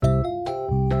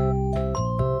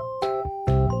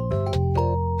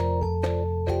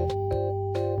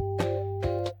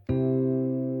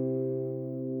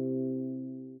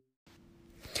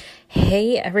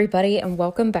Hey everybody, and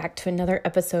welcome back to another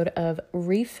episode of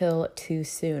Refill Too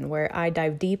Soon, where I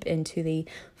dive deep into the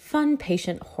fun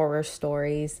patient horror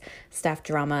stories, staff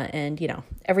drama, and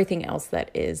everything else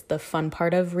that is the fun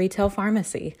part of retail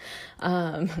pharmacy.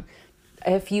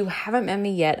 If you haven't met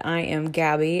me yet, I am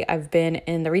Gabby. I've been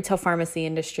in the retail pharmacy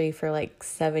industry for like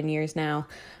 7 years now,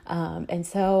 and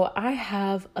so I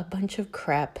have a bunch of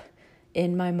crap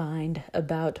in my mind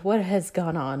about what has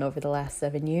gone on over the last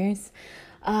 7 years.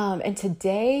 And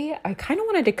today I kind of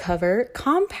wanted to cover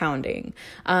compounding.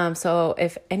 So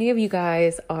if any of you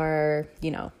guys are,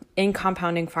 in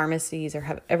compounding pharmacies or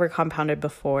have ever compounded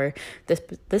before,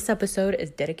 this episode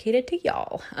is dedicated to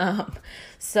y'all.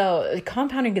 So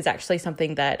compounding is actually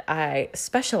something that I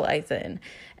specialize in.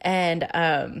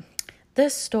 And,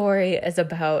 this story is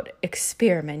about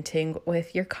experimenting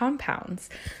with your compounds.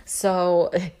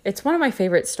 So it's one of my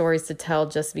favorite stories to tell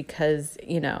just because,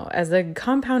 as a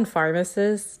compound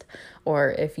pharmacist,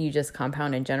 or if you just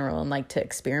compound in general and like to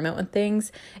experiment with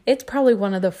things, it's probably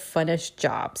one of the funnest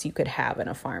jobs you could have in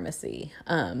a pharmacy,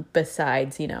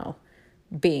 besides,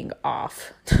 being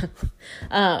off.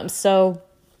 So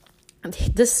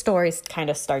this story kind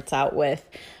of starts out with,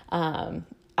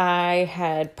 I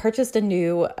had purchased a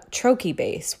new troche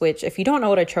base, which if you don't know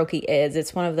what a troche is,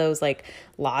 it's one of those like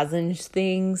lozenge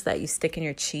things that you stick in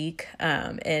your cheek.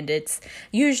 And it's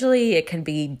usually it can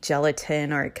be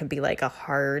gelatin or it can be like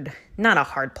not a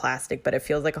hard plastic, but it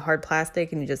feels like a hard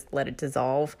plastic and you just let it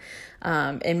dissolve.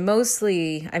 And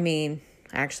mostly,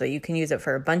 actually you can use it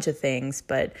for a bunch of things,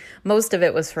 but most of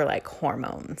it was for like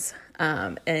hormones.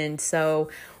 And so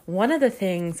one of the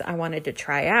things I wanted to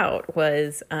try out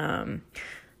was,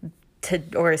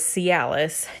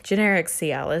 Cialis, generic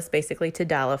Cialis, basically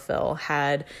tadalafil,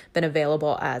 had been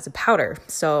available as a powder.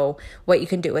 So what you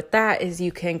can do with that is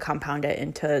you can compound it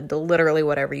into literally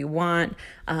whatever you want.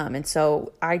 And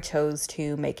so I chose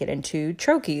to make it into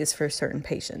troches for certain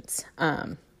patients.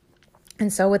 And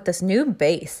so with this new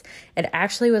base, it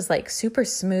actually was like super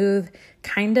smooth,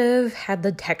 kind of had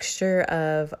the texture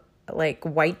of like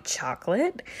white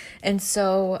chocolate. And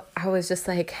so I was just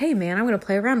like, hey man, I'm going to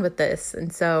play around with this.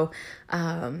 And so,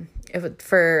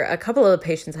 for a couple of the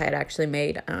patients I had actually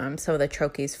made, some of the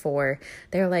troches for,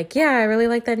 they're like, yeah, I really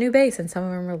like that new base. And some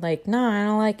of them were like, no, I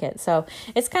don't like it. So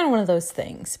it's kind of one of those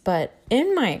things. But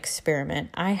in my experiment,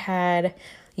 I had,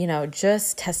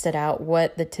 just tested out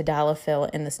what the tadalafil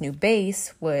in this new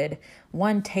base would,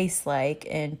 one, taste like,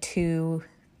 and two,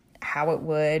 how it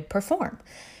would perform.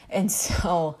 And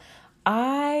so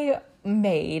I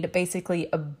made basically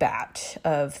a batch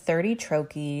of 30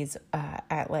 troches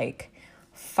at like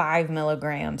 5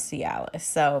 milligrams Cialis.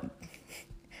 So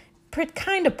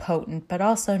kind of potent, but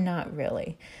also not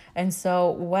really. And so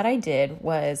what I did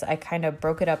was I kind of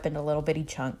broke it up into little bitty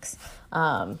chunks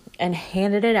and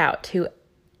handed it out to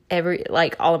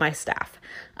all of my staff,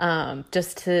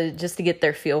 just to get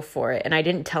their feel for it. And I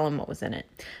didn't tell them what was in it.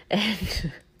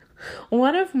 And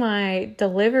one of my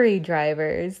delivery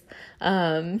drivers,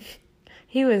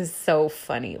 he was so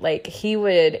funny. Like he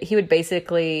would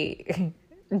basically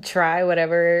try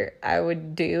whatever I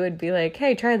would do and be like,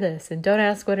 hey, try this and don't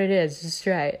ask what it is, just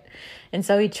try it. And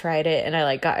so he tried it and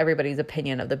I got everybody's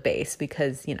opinion of the base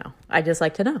because, I just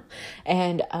like to know.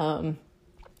 And,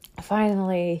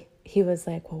 finally he was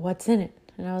like, well, what's in it?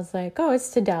 And I was like, oh,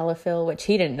 it's tadalafil, which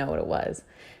he didn't know what it was.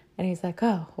 And he's like,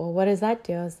 oh, well, what does that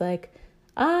do? I was like,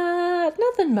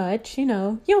 nothing much,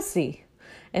 you'll see.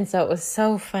 And so it was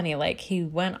so funny. Like he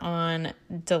went on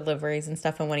deliveries and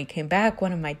stuff. And when he came back,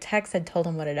 one of my techs had told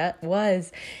him what it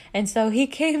was. And so he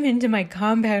came into my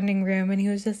compounding room and he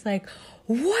was just like,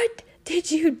 what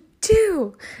did you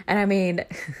do? And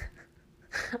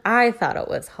I thought it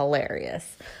was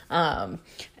hilarious. And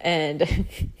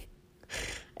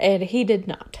he did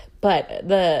not, but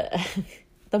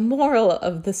the moral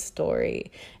of the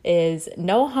story is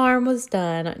no harm was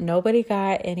done. Nobody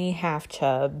got any half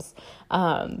chubs.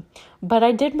 But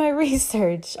I did my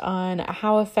research on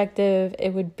how effective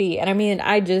it would be. And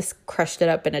I just crushed it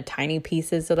up into tiny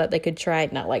pieces so that they could try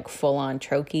it, not like full on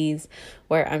troches,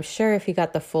 where I'm sure if he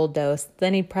got the full dose,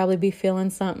 then he'd probably be feeling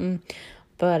something.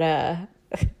 But,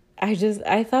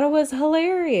 I thought it was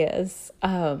hilarious.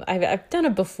 I've done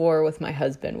it before with my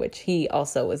husband, which he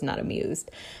also was not amused.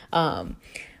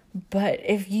 But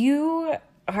if you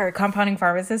are a compounding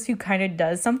pharmacist who kind of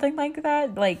does something like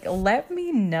that, let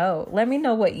me know. Let me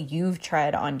know what you've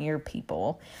tried on your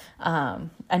people.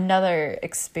 Another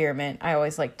experiment I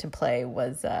always like to play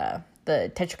was the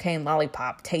tetracaine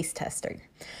lollipop taste tester.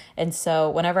 And so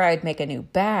whenever I'd make a new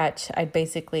batch, I'd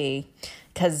basically,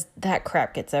 because that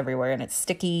crap gets everywhere and it's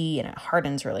sticky and it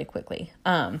hardens really quickly.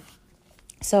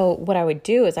 So what I would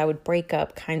do is I would break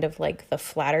up kind of like the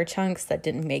flatter chunks that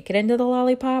didn't make it into the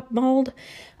lollipop mold.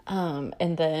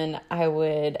 And then I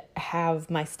would have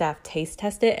my staff taste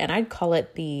test it, and I'd call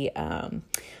it the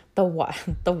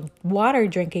water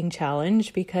drinking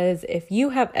challenge, because if you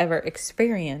have ever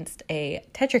experienced a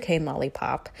Tetra Cane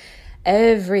lollipop,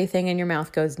 everything in your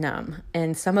mouth goes numb.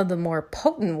 And some of the more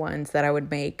potent ones that I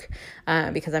would make,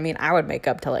 because I would make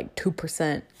up to like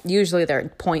 2%. Usually they're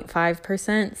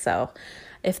 0.5%. So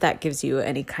if that gives you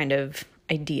any kind of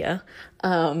idea.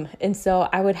 And so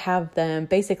I would have them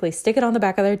basically stick it on the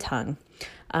back of their tongue,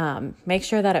 make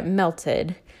sure that it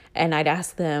melted. And I'd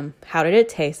ask them, how did it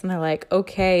taste? And they're like,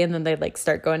 okay. And then they'd like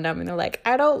start going numb, and they're like,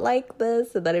 I don't like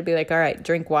this. And then I'd be like, all right,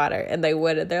 drink water. And they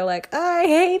would, and they're like, I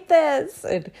hate this.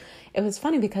 And it was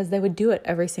funny because they would do it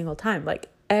every single time. Like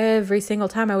every single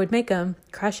time I would make them,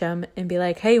 crush them, and be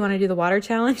like, hey, you want to do the water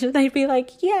challenge? And they'd be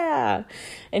like, yeah.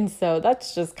 And so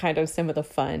that's just kind of some of the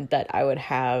fun that I would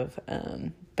have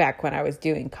back when I was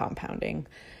doing compounding.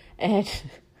 And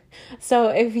so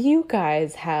if you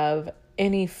guys have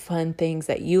any fun things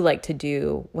that you like to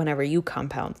do whenever you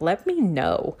compound, let me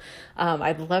know.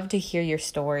 I'd love to hear your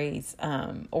stories,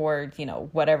 or,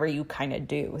 whatever you kind of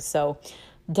do. So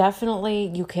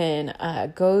definitely you can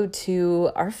go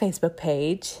to our Facebook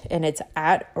page, and it's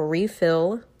at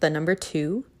Refill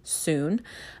 2 Soon.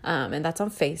 And that's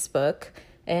on Facebook.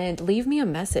 And leave me a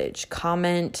message,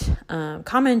 comment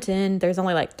in. There's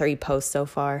only like 3 posts so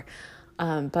far.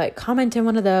 But comment in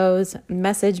one of those,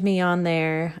 message me on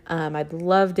there. I'd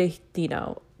love to,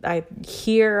 I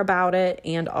hear about it.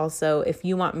 And also, if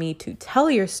you want me to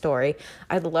tell your story,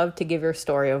 I'd love to give your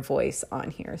story a voice on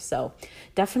here. So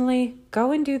definitely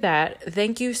go and do that.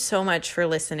 Thank you so much for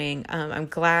listening. I'm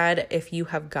glad if you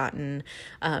have gotten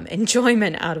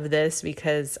enjoyment out of this,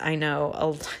 because I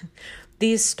know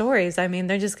these stories,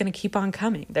 they're just going to keep on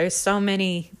coming. There's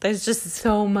just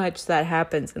so much that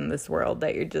happens in this world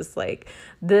that you're just like,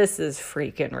 this is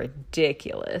freaking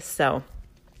ridiculous. So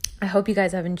I hope you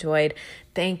guys have enjoyed.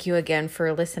 Thank you again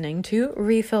for listening to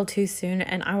Refill Too Soon,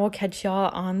 and I will catch y'all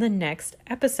on the next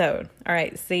episode. All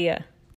right, see ya.